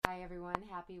everyone.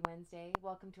 Happy Wednesday.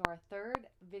 Welcome to our third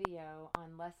video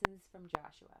on Lessons from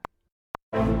Joshua.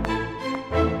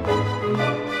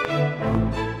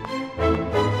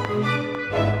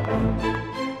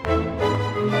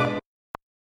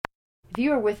 If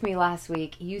you were with me last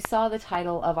week, you saw the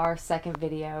title of our second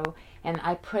video, and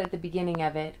I put at the beginning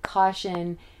of it,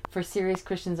 Caution for Serious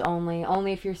Christians Only.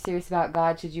 Only if you're serious about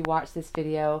God should you watch this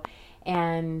video.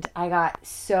 And I got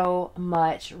so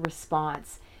much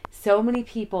response. So many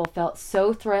people felt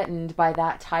so threatened by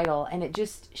that title, and it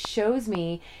just shows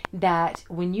me that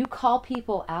when you call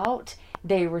people out,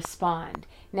 they respond.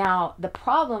 Now, the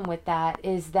problem with that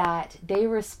is that they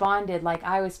responded like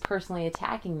I was personally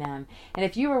attacking them. And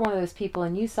if you were one of those people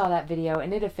and you saw that video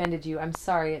and it offended you, I'm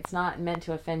sorry, it's not meant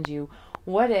to offend you.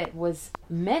 What it was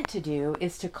meant to do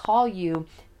is to call you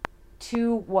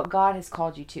to what God has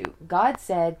called you to. God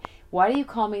said, "Why do you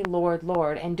call me Lord,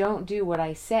 Lord, and don't do what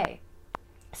I say?"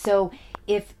 So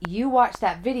if you watch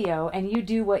that video and you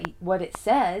do what it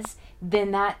says,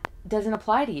 then that doesn't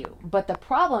apply to you. But the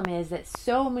problem is that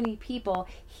so many people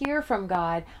hear from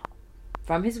God,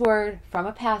 from His Word, from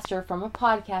a pastor, from a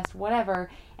podcast, whatever,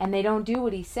 and they don't do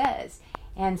what He says.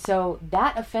 And so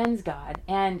that offends God.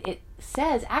 And it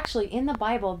says actually in the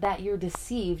Bible that you're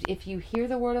deceived if you hear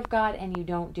the Word of God and you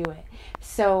don't do it.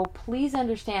 So please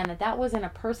understand that that wasn't a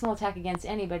personal attack against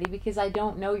anybody, because I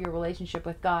don't know your relationship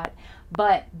with God.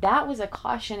 But that was a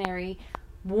cautionary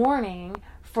warning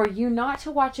for you not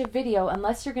to watch a video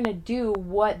unless you're going to do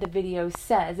what the video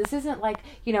says. This isn't like,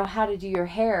 how to do your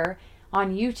hair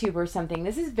on YouTube or something.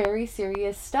 This is very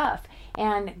serious stuff.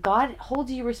 And God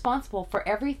holds you responsible for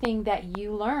everything that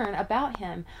you learn about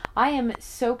Him. I am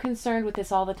so concerned with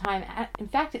this all the time. In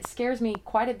fact, it scares me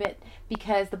quite a bit,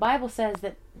 because the Bible says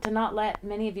that to not let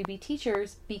many of you be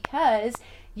teachers, because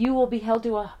you will be held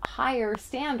to a higher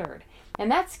standard. And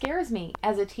that scares me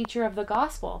as a teacher of the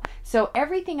gospel. So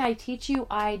everything I teach you,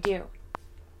 I do.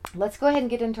 Let's go ahead and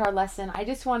get into our lesson. I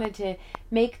just wanted to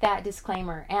make that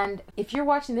disclaimer. And if you're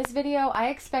watching this video, I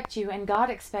expect you, and God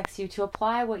expects you, to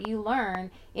apply what you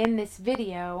learn in this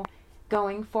video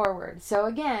going forward. So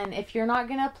again, if you're not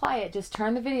going to apply it, just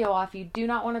turn the video off. You do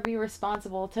not want to be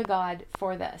responsible to God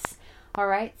for this. All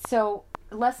right? So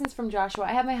Lessons from Joshua.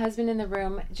 I have my husband in the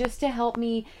room just to help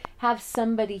me have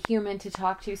somebody human to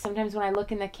talk to. Sometimes when I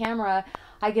look in the camera,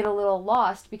 I get a little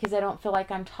lost because I don't feel like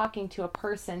I'm talking to a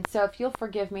person. So if you'll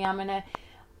forgive me, I'm going to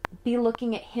be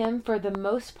looking at him for the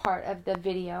most part of the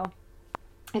video.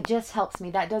 It just helps me.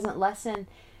 That doesn't lessen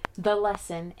the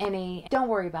lesson any. Don't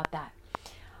worry about that.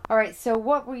 All right, so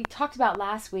what we talked about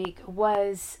last week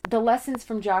was the lessons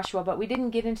from Joshua, but we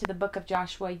didn't get into the book of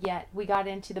Joshua yet. We got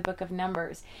into the book of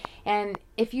Numbers. And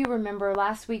if you remember,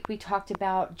 last week we talked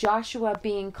about Joshua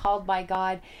being called by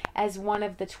God as one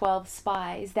of the 12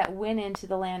 spies that went into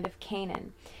the land of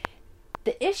Canaan.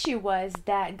 The issue was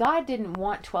that God didn't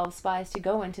want 12 spies to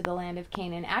go into the land of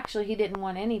Canaan. Actually, He didn't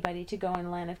want anybody to go in the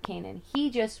land of Canaan. He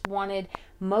just wanted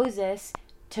Moses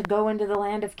to go into the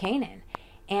land of Canaan.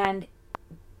 And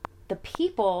the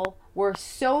people were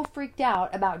so freaked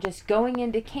out about just going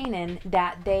into Canaan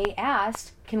that they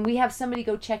asked, "Can we have somebody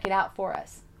go check it out for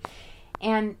us?"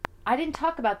 And I didn't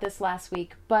talk about this last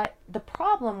week, but the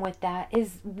problem with that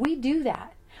is we do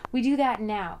that. We do that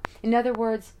now. In other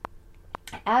words,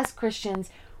 as Christians,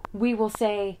 we will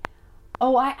say,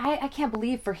 "Oh, I can't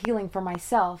believe for healing for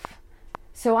myself,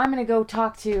 so I'm going to go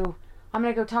talk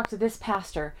to this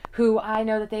pastor who I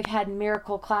know that they've had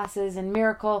miracle classes and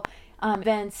miracle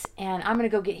events, and I'm going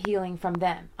to go get healing from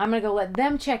them. I'm going to go let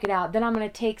them check it out. Then I'm going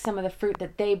to take some of the fruit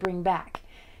that they bring back,"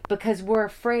 because we're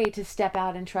afraid to step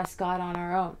out and trust God on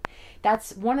our own.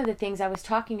 That's one of the things I was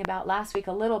talking about last week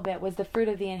a little bit, was the fruit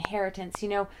of the inheritance.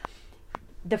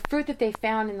 The fruit that they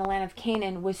found in the land of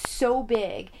Canaan was so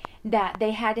big that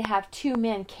they had to have 2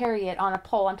 men carry it on a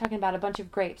pole. I'm talking about a bunch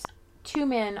of grapes. 2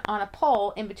 men on a pole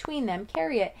in between them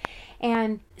carry it.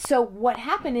 And so what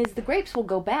happened is the grapes will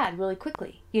go bad really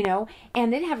quickly,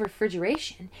 and they have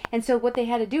refrigeration. And so what they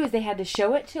had to do is they had to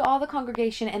show it to all the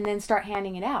congregation and then start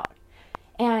handing it out.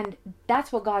 And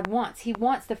that's what God wants. He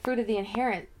wants the fruit of the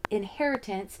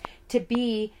inheritance to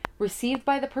be received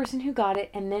by the person who got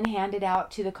it and then handed out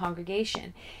to the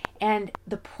congregation. And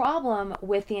the problem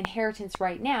with the inheritance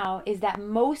right now is that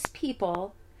most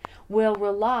people will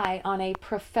rely on a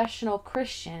professional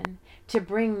Christian to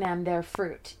bring them their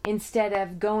fruit instead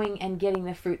of going and getting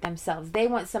the fruit themselves. They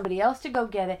want somebody else to go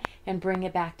get it and bring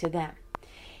it back to them.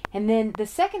 And then the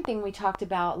second thing we talked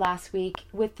about last week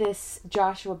with this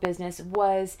Joshua business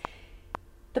was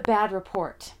the bad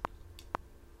report.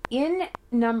 In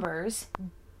Numbers,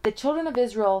 the children of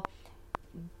Israel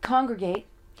congregate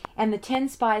And the 10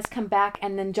 spies come back,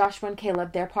 and then Joshua and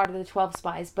Caleb, they're part of the 12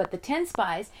 spies. But the 10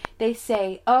 spies, they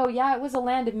say, oh yeah, it was a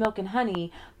land of milk and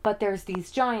honey, but there's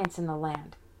these giants in the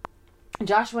land.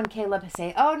 Joshua and Caleb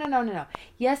say, oh, no.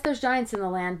 Yes, there's giants in the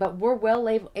land, but we're well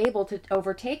able to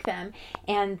overtake them.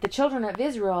 And the children of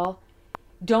Israel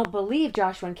don't believe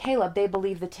Joshua and Caleb. They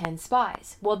believe the 10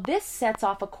 spies. Well, this sets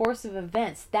off a course of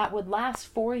events that would last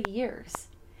 40 years.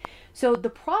 So the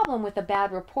problem with a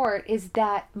bad report is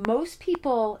that most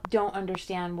people don't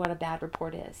understand what a bad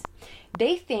report is.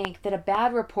 They think that a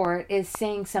bad report is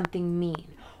saying something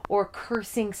mean or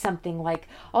cursing something like,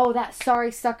 oh, that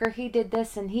sorry sucker, he did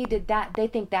this and he did that. They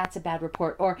think that's a bad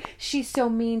report. Or she's so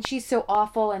mean, she's so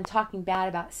awful, and talking bad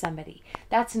about somebody.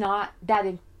 That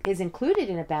is included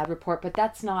in a bad report, but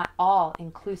that's not all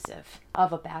inclusive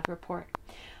of a bad report.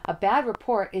 A bad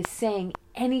report is saying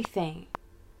anything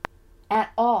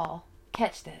at all.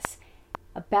 Catch this.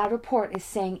 A bad report is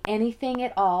saying anything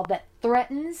at all that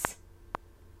threatens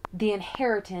the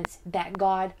inheritance that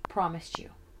God promised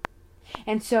you.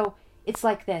 And so it's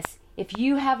like this. If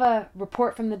you have a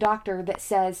report from the doctor that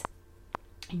says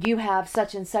you have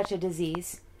such and such a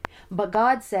disease, but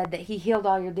God said that he healed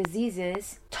all your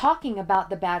diseases, talking about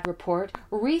the bad report,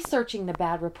 researching the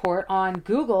bad report on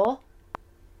Google,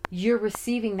 you're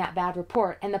receiving that bad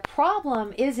report. And the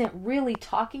problem isn't really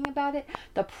talking about it.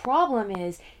 The problem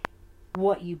is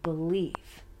what you believe.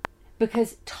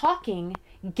 Because talking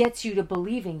gets you to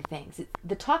believing things.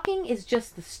 The talking is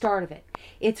just the start of it.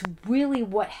 It's really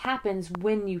what happens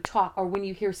when you talk or when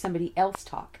you hear somebody else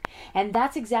talk. And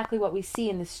that's exactly what we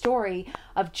see in the story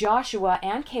of Joshua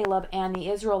and Caleb and the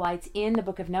Israelites in the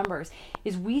book of Numbers,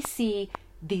 is we see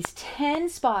these 10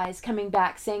 spies coming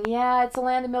back saying, yeah, it's a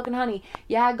land of milk and honey.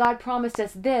 Yeah, God promised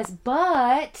us this,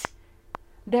 but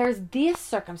there's this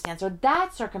circumstance or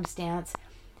that circumstance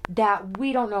that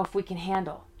we don't know if we can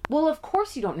handle. Well, of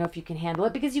course you don't know if you can handle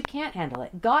it because you can't handle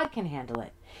it. God can handle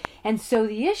it. And so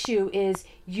the issue is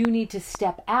you need to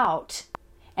step out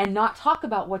and not talk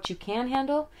about what you can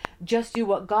handle. Just do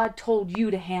what God told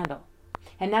you to handle.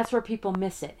 And that's where people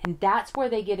miss it. And that's where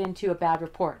they get into a bad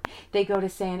report. They go to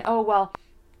saying, oh, well,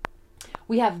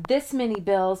 we have this many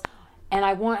bills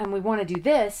and we want to do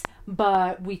this,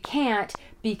 but we can't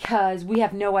because we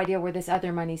have no idea where this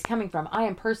other money is coming from. I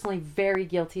am personally very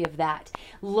guilty of that.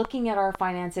 Looking at our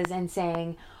finances and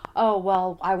saying, oh,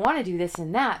 well, I want to do this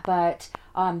and that, but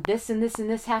this and this and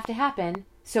this have to happen.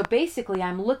 So basically,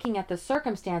 I'm looking at the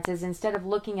circumstances instead of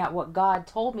looking at what God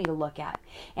told me to look at.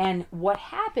 And what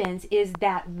happens is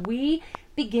that we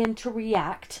begin to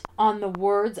react on the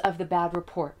words of the bad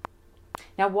report.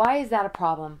 Now, why is that a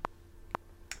problem?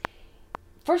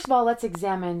 First of all, let's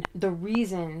examine the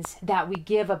reasons that we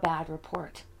give a bad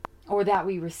report or that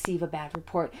we receive a bad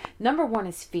report. Number one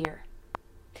is fear.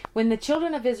 When the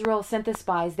children of Israel sent the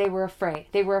spies, they were afraid.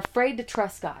 They were afraid to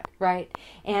trust God, right?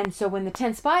 And so when the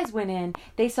 10 spies went in,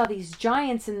 they saw these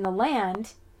giants in the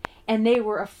land and they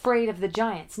were afraid of the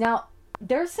giants. Now,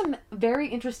 there's some very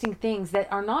interesting things that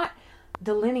are not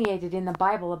delineated in the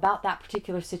Bible about that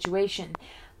particular situation.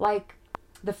 Like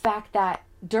the fact that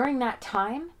during that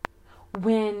time,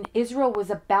 when Israel was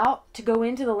about to go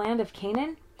into the land of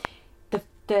Canaan,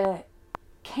 the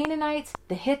Canaanites,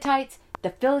 the Hittites, the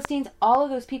Philistines, all of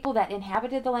those people that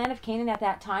inhabited the land of Canaan at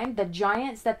that time, the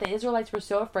giants that the Israelites were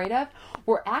so afraid of,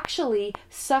 were actually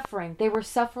suffering. They were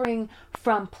suffering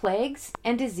from plagues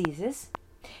and diseases.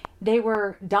 They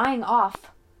were dying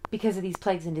off because of these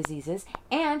plagues and diseases,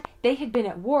 and they had been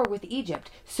at war with Egypt,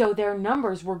 so their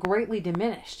numbers were greatly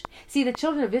diminished. See, the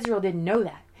children of Israel didn't know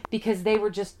that, because they were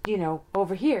just,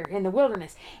 over here in the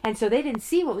wilderness. And so they didn't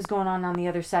see what was going on the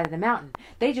other side of the mountain.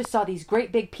 They just saw these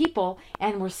great big people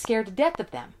and were scared to death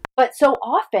of them. But so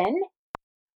often,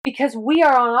 because we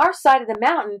are on our side of the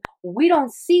mountain, we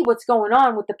don't see what's going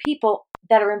on with the people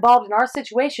that are involved in our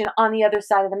situation on the other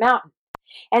side of the mountain.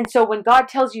 And so when God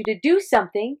tells you to do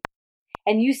something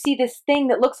and you see this thing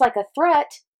that looks like a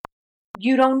threat,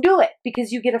 you don't do it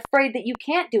because you get afraid that you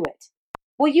can't do it.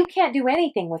 Well, you can't do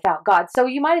anything without God, so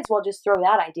you might as well just throw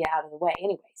that idea out of the way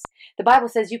anyways. The Bible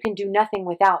says you can do nothing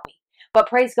without me. But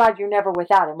praise God, you're never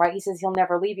without him, right? He says he'll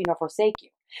never leave you nor forsake you.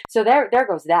 So there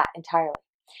goes that entirely.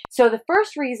 So the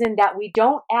first reason that we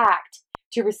don't act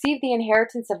to receive the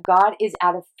inheritance of God is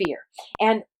out of fear.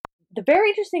 And the very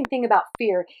interesting thing about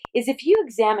fear is if you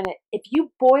examine it, if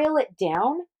you boil it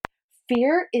down,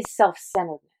 fear is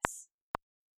self-centeredness.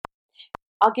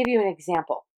 I'll give you an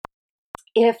example.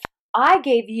 If I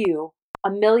gave you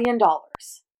 $1 million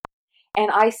and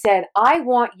I said, I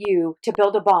want you to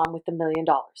build a bomb with $1 million.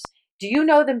 Do you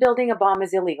know that building a bomb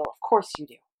is illegal? Of course you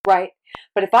do. right?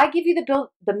 But if I give you the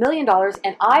 $1 million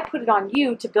and I put it on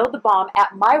you to build the bomb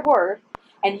at my word,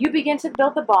 and you begin to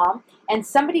build the bomb, and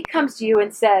somebody comes to you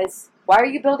and says, why are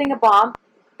you building a bomb?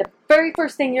 The very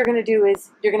first thing you're going to do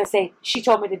is you're going to say, she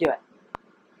told me to do it.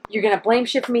 You're going to blame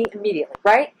shift me immediately,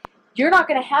 right? You're not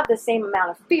going to have the same amount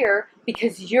of fear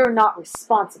because you're not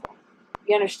responsible.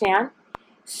 You understand?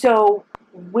 So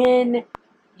when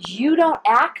you don't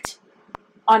act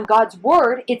on God's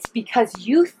word, it's because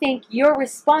you think you're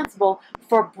responsible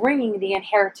for bringing the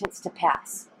inheritance to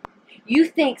pass. You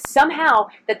think somehow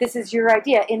that this is your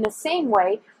idea, in the same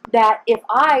way that if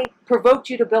I provoked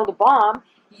you to build a bomb,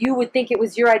 you would think it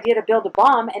was your idea to build a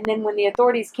bomb, and then when the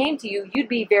authorities came to you, you'd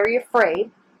be very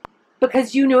afraid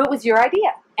because you knew it was your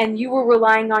idea and you were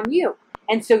relying on you,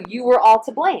 and so you were all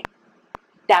to blame.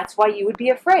 That's why you would be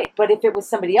afraid. But if it was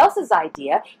somebody else's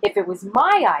idea, if it was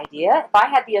my idea, if I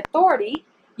had the authority,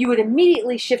 you would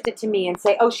immediately shift it to me and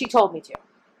say, oh, she told me to.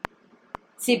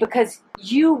 See, because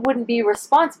you wouldn't be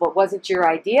responsible. It wasn't your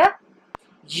idea.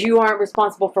 You aren't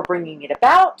responsible for bringing it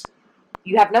about.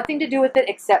 You have nothing to do with it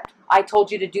except I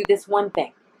told you to do this one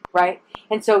thing, right?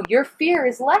 And so your fear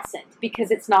is lessened because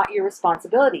it's not your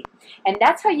responsibility. And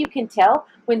that's how you can tell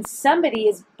when somebody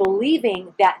is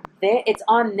believing that it's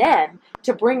on them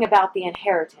to bring about the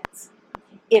inheritance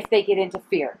if they get into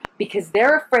fear, because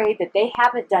they're afraid that they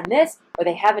haven't done this or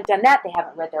they haven't done that, they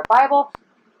haven't read their Bible,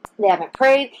 they haven't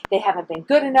prayed, they haven't been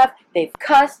good enough, they've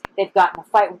cussed, they've gotten in a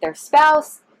fight with their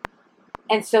spouse,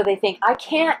 and so they think, I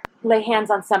can't lay hands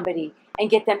on somebody and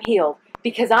get them healed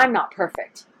because I'm not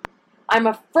perfect. I'm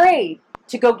afraid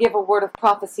to go give a word of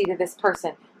prophecy to this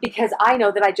person because I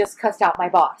know that I just cussed out my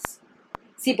boss.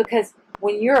 See, because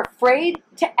when you're afraid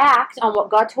to act on what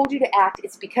God told you to act,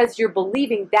 it's because you're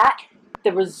believing that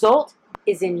the result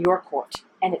is in your court,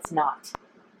 and it's not.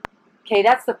 Okay,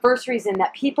 that's the first reason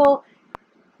that people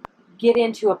get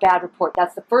into a bad report.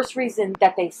 That's the first reason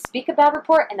that they speak a bad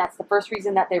report, and that's the first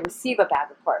reason that they receive a bad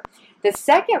report. The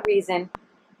second reason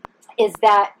is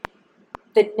that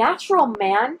the natural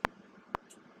man,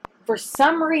 for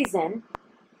some reason,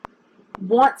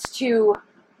 wants to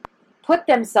put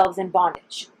themselves in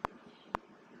bondage.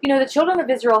 You know, the children of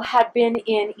Israel had been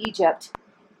in Egypt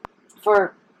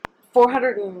for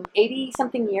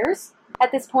 480-something years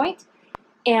at this point,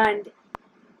 and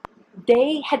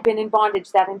they had been in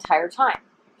bondage that entire time.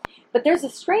 But there's a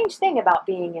strange thing about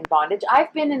being in bondage.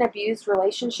 I've been in abused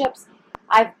relationships.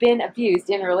 I've been abused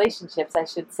in relationships, I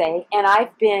should say, and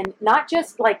I've been not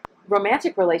just like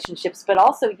romantic relationships, but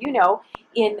also, you know,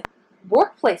 in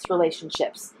workplace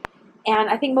relationships. And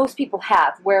I think most people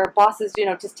have, where bosses, you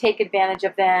know, just take advantage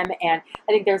of them. And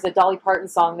I think there's a Dolly Parton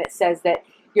song that says that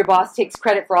your boss takes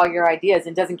credit for all your ideas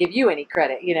and doesn't give you any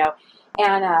credit, you know.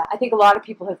 And I think a lot of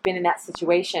people have been in that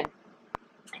situation.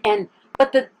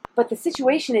 But the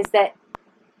situation is that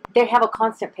they have a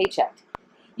constant paycheck.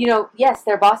 You know, yes,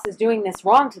 their boss is doing this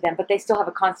wrong to them, but they still have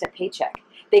a constant paycheck.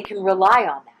 They can rely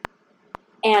on that.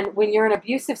 And when you're in an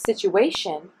abusive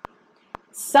situation,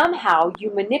 somehow you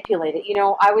manipulate it. You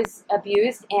know, I was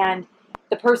abused, and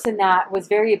the person that was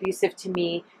very abusive to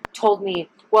me told me,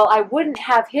 well, I wouldn't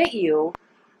have hit you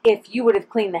if you would have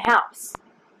cleaned the house.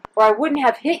 Or I wouldn't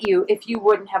have hit you if you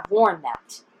wouldn't have worn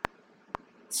that.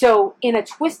 So in a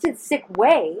twisted, sick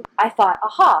way, I thought,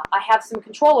 aha, I have some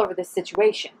control over this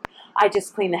situation. I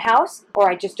just clean the house, or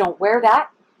I just don't wear that,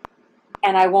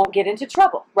 and I won't get into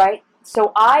trouble, right?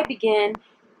 So I begin,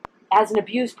 as an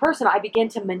abused person, I begin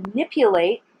to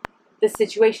manipulate the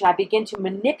situation. I begin to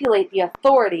manipulate the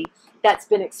authority that's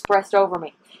been expressed over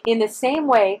me. In the same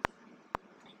way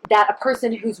that a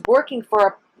person who's working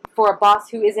for a boss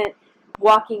who isn't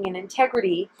walking in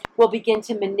integrity will begin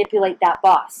to manipulate that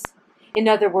boss. In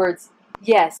other words,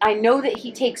 yes, I know that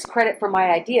he takes credit for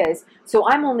my ideas, so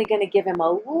I'm only going to give him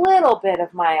a little bit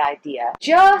of my idea,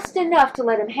 just enough to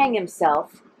let him hang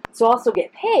himself, so I'll also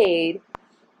get paid,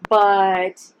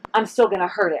 but I'm still going to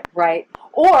hurt him, right?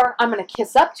 Or I'm going to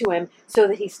kiss up to him so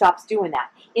that he stops doing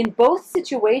that. In both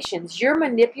situations, you're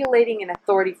manipulating an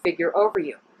authority figure over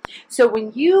you. So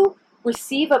when you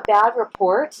receive a bad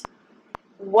report,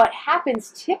 what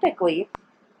happens typically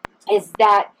is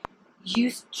that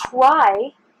you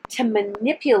try to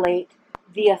manipulate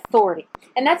the authority.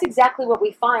 And that's exactly what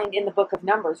we find in the book of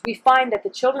Numbers. We find that the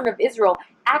children of Israel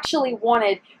actually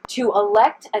wanted to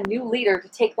elect a new leader to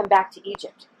take them back to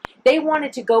Egypt. They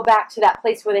wanted to go back to that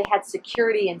place where they had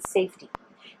security and safety.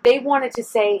 They wanted to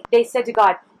say, they said to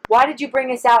God, why did you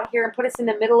bring us out here and put us in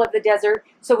the middle of the desert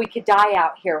so we could die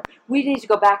out here? We need to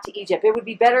go back to Egypt. It would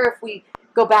be better if we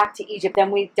go back to Egypt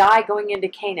than we die going into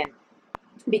Canaan,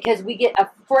 because we get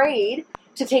afraid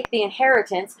to take the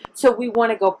inheritance, so we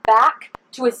want to go back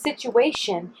to a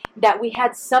situation that we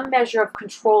had some measure of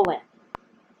control in.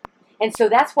 And so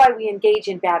that's why we engage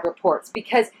in bad reports,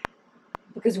 because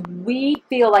we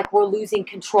feel like we're losing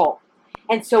control.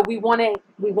 And so we want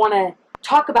to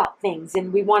talk about things,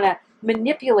 and we want to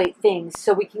manipulate things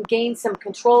so we can gain some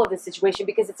control of the situation,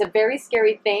 because it's a very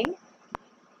scary thing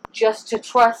just to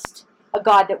trust a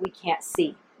God that we can't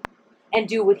see and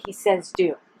do what he says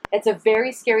do. It's a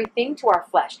very scary thing to our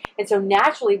flesh. And so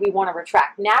naturally we want to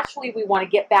retract. Naturally we want to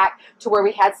get back to where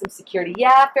we had some security.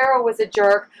 Yeah, Pharaoh was a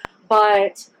jerk,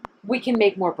 but we can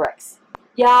make more bricks.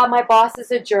 Yeah, my boss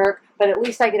is a jerk, but at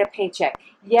least I get a paycheck.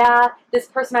 Yeah, this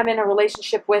person I'm in a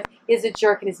relationship with is a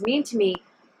jerk and is mean to me,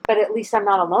 but at least I'm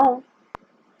not alone.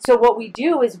 So what we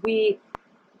do is we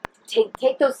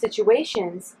take those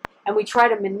situations and we try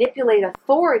to manipulate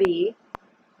authority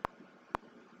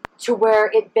to where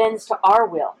it bends to our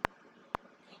will.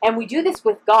 And we do this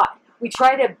with God. We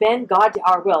try to bend God to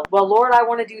our will. Well, Lord, I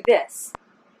want to do this,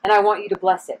 and I want you to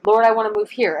bless it. Lord, I want to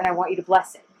move here, and I want you to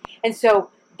bless it. And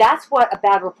so that's what a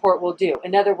bad report will do.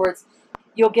 In other words,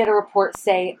 you'll get a report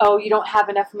say, oh, you don't have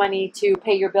enough money to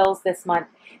pay your bills this month.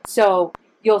 So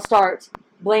you'll start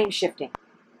blame shifting.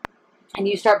 And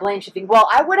you start blame shifting. Well,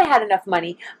 I would have had enough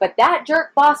money, but that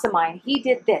jerk boss of mine, he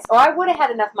did this. Or I would have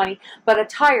had enough money, but a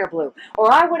tire blew.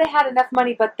 Or I would have had enough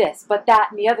money, but this, but that,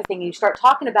 and the other thing. And you start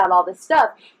talking about all this stuff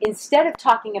instead of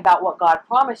talking about what God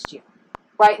promised you.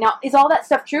 Right? Now, is all that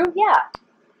stuff true? Yeah.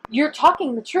 You're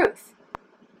talking the truth.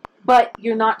 But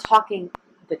you're not talking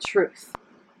the truth.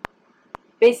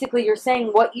 Basically, you're saying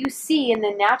what you see in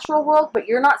the natural world, but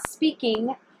you're not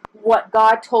speaking what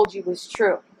God told you was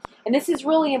true. And this is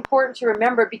really important to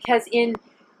remember, because in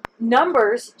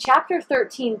Numbers chapter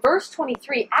 13, verse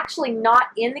 23, actually not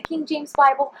in the King James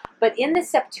Bible, but in the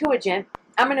Septuagint,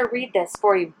 I'm going to read this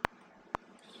for you.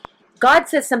 God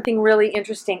says something really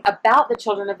interesting about the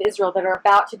children of Israel that are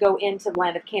about to go into the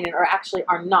land of Canaan, or actually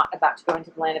are not about to go into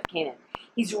the land of Canaan.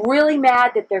 He's really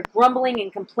mad that they're grumbling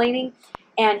and complaining,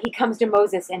 and he comes to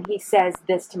Moses and he says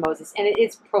this to Moses, and it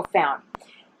is profound.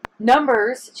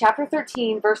 Numbers chapter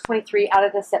 13, verse 23 out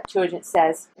of the Septuagint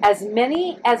says, as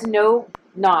many as know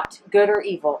not good or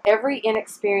evil, every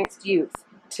inexperienced youth,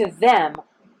 to them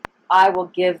I will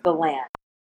give the land.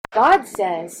 God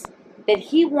says that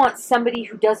he wants somebody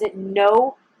who doesn't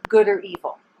know good or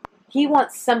evil. He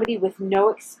wants somebody with no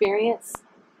experience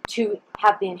to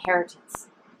have the inheritance.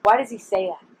 Why does he say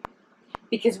that?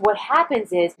 Because what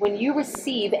happens is when you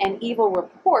receive an evil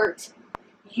report,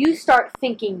 you start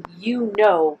thinking you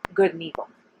know good and evil.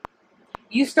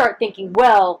 You start thinking,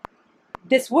 well,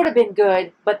 this would have been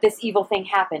good, but this evil thing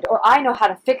happened. Or I know how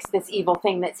to fix this evil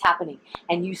thing that's happening.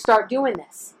 And you start doing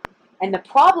this. And the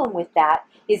problem with that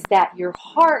is that your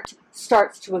heart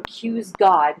starts to accuse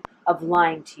God of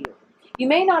lying to you. You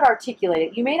may not articulate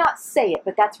it. You may not say it,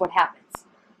 but that's what happens.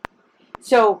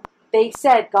 So they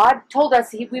said, God told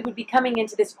us we would be coming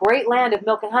into this great land of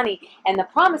milk and honey, and the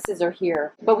promises are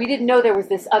here, but we didn't know there was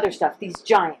this other stuff, these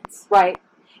giants, right?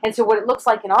 And so what it looks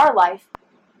like in our life,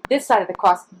 this side of the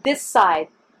cross, this side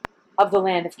of the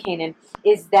land of Canaan,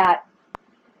 is that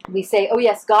we say, oh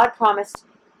yes, God promised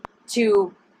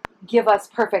to give us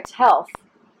perfect health,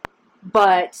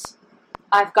 but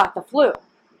I've got the flu.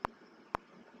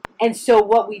 And so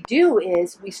what we do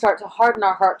is we start to harden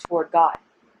our heart toward God.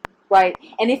 Right?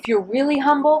 And if you're really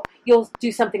humble, you'll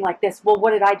do something like this. Well,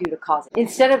 what did I do to cause it?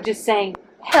 Instead of just saying,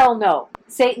 hell no.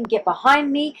 Satan, get behind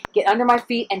me, get under my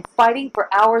feet, and fighting for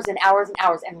hours and hours and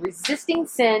hours, and resisting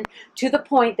sin to the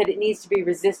point that it needs to be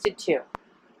resisted to,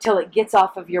 till it gets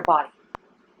off of your body.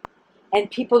 And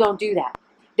people don't do that.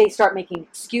 They start making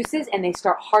excuses, and they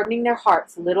start hardening their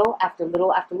hearts little after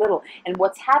little after little. And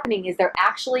what's happening is they're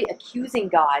actually accusing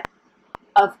God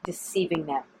of deceiving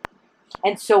them.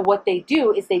 And so what they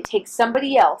do is they take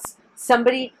somebody else,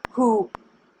 somebody who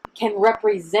can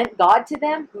represent God to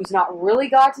them, who's not really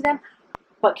God to them,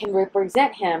 but can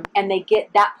represent him, and they get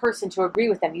that person to agree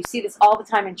with them. You see this all the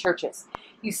time in churches.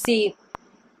 You see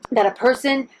that a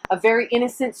person, a very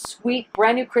innocent, sweet,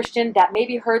 brand new Christian that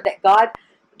maybe heard that God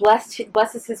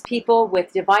blesses his people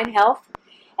with divine health,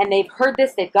 and they've heard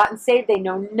this, they've gotten saved, they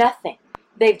know nothing.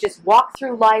 They've just walked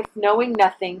through life knowing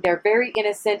nothing. They're very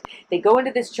innocent. They go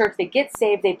into this church. They get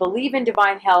saved. They believe in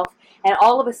divine health. And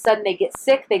all of a sudden they get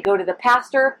sick. They go to the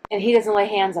pastor and he doesn't lay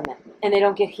hands on them. And they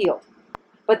don't get healed.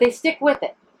 But they stick with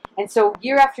it. And so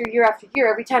year after year after year,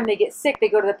 every time they get sick, they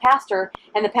go to the pastor.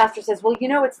 And the pastor says, well, you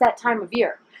know, it's that time of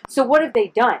year. So what have they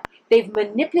done? They've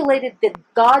manipulated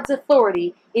God's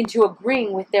authority into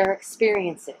agreeing with their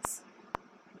experiences.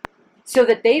 So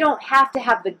that they don't have to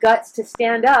have the guts to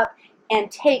stand up and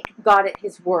take God at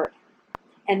his word.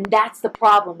 And that's the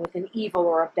problem with an evil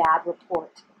or a bad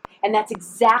report. And that's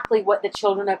exactly what the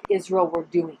children of Israel were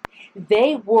doing.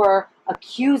 They were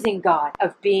accusing God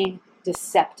of being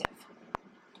deceptive.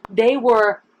 They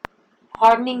were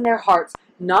hardening their hearts,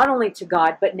 not only to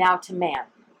God, but now to man,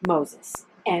 Moses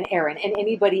and Aaron, and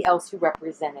anybody else who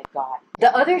represented God.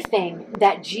 The other thing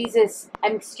that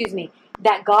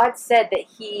that God said that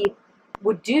he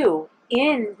would do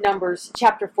in Numbers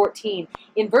chapter 14,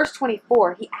 in verse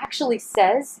 24, he actually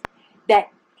says that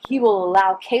he will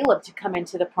allow Caleb to come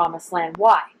into the promised land.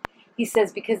 Why? He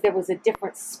says because there was a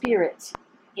different spirit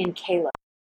in Caleb.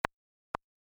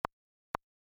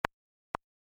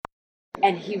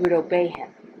 And he would obey him.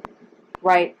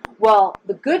 Right? Well,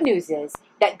 the good news is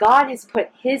that God has put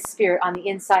his spirit on the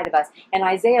inside of us. And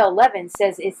Isaiah 11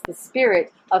 says it's the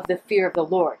spirit of the fear of the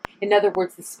Lord. In other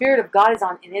words, the spirit of God is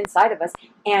on the inside of us,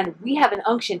 and we have an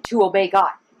unction to obey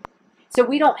God. So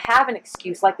we don't have an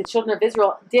excuse, like the children of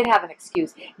Israel did have an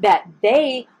excuse, that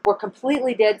they were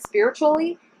completely dead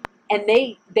spiritually, and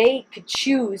they could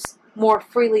choose more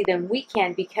freely than we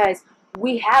can because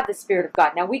we have the Spirit of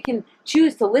God. Now we can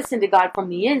choose to listen to God from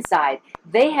the inside.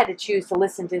 They had to choose to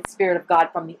listen to the Spirit of God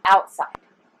from the outside.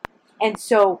 And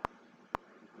so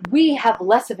we have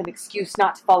less of an excuse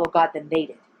not to follow God than they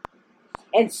did.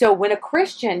 And so when a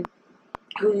Christian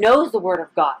who knows the Word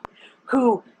of God,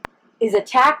 who is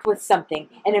attacked with something,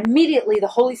 and immediately the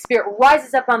Holy Spirit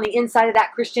rises up on the inside of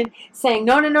that Christian saying,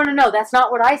 no, that's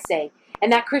not what I say.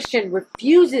 And that Christian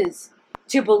refuses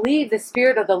to believe the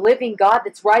Spirit of the living God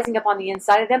that's rising up on the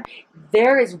inside of them,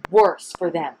 there is worse for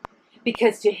them.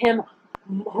 Because to him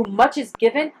whom much is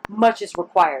given, much is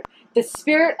required. The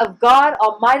Spirit of God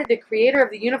Almighty, the Creator of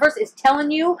the universe, is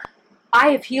telling you, I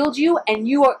have healed you, and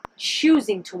you are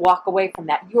choosing to walk away from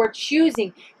that. You are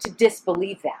choosing to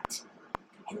disbelieve that.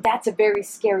 And that's a very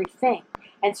scary thing.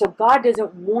 And so God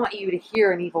doesn't want you to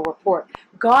hear an evil report.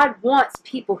 God wants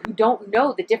people who don't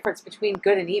know the difference between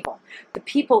good and evil. The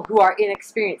people who are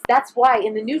inexperienced. That's why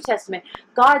in the New Testament,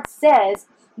 God says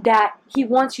that he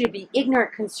wants you to be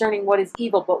ignorant concerning what is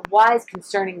evil, but wise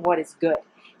concerning what is good.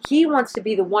 He wants to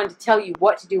be the one to tell you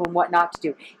what to do and what not to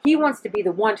do. He wants to be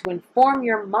the one to inform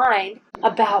your mind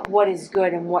about what is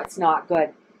good and what's not good.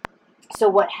 So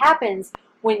what happens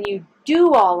when you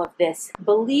do all of this,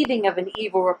 believing of an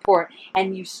evil report,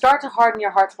 and you start to harden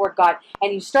your heart toward God,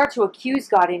 and you start to accuse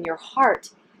God in your heart,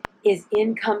 is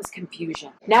in comes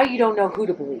confusion. Now you don't know who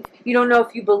to believe. You don't know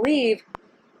if you believe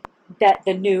that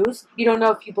the news. You don't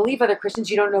know if you believe other Christians.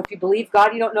 You don't know if you believe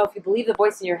God. You don't know if you believe the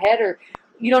voice in your head, or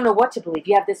you don't know what to believe.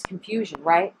 You have this confusion,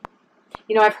 right?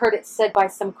 You know, I've heard it said by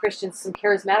some Christians, some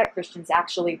charismatic Christians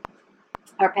actually.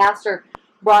 Our pastor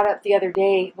brought up the other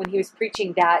day when he was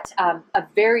preaching that a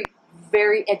very,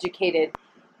 very educated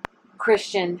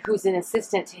Christian who's an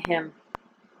assistant to him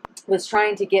was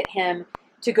trying to get him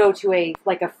to go to a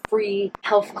free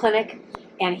health clinic,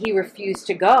 and he refused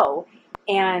to go.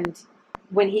 And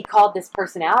when he called this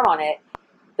person out on it,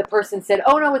 the person said,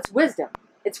 oh no, it's wisdom.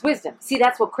 It's wisdom. See,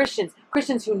 that's what Christians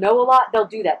who know a lot, they'll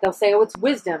do that. They'll say, oh, it's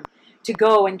wisdom to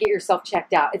go and get yourself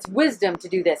checked out. It's wisdom to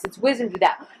do this. It's wisdom to do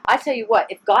that. I tell you what,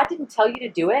 if God didn't tell you to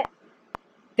do it,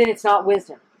 then it's not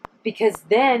wisdom. Because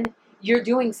then you're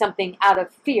doing something out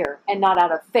of fear and not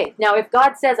out of faith. Now, if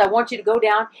God says, I want you to go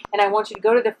down and I want you to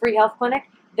go to the free health clinic,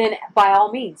 then by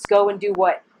all means, go and do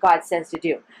what God says to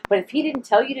do. But if he didn't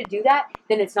tell you to do that,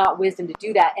 then it's not wisdom to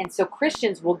do that. And so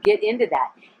Christians will get into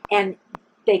that, and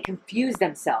they confuse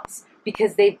themselves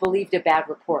because they've believed a bad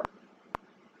report.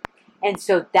 And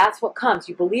so that's what comes.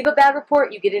 You believe a bad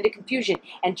report, you get into confusion.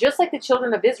 And just like the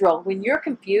children of Israel, when you're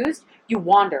confused, you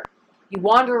wander. You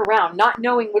wander around, not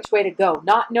knowing which way to go,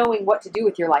 not knowing what to do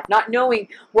with your life, not knowing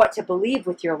what to believe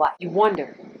with your life. You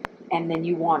wonder, and then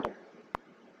you wander.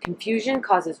 Confusion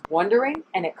causes wondering,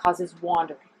 and it causes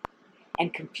wandering.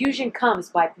 And confusion comes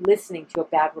by listening to a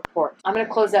bad report. I'm going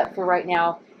to close up for right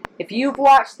now. If you've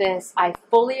watched this, I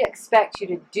fully expect you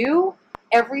to do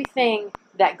everything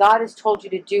that God has told you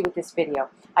to do with this video.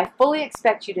 I fully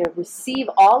expect you to receive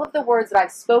all of the words that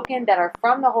I've spoken that are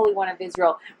from the Holy One of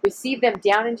Israel. Receive them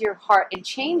down into your heart and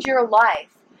change your life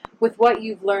with what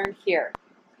you've learned here.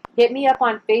 Hit me up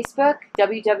on Facebook,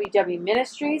 WWW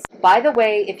Ministries. By the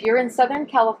way, if you're in Southern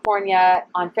California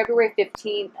on February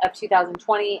 15th of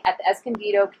 2020 at the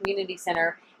Escondido Community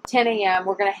Center, 10 a.m.,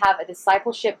 we're going to have a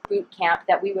discipleship boot camp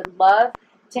that we would love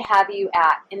to have you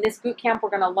at. In this boot camp, we're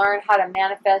going to learn how to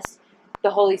manifest the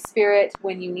Holy Spirit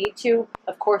when you need to.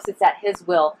 Of course, it's at His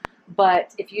will.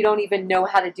 But if you don't even know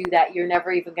how to do that, you're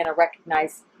never even going to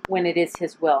recognize when it is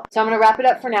His will. So I'm going to wrap it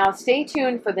up for now. Stay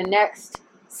tuned for the next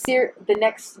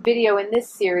video in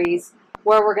this series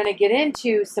where we're going to get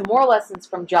into some more lessons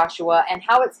from Joshua and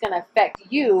how it's going to affect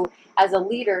you as a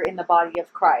leader in the body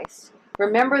of Christ.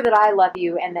 Remember that I love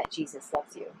you and that Jesus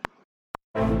loves you.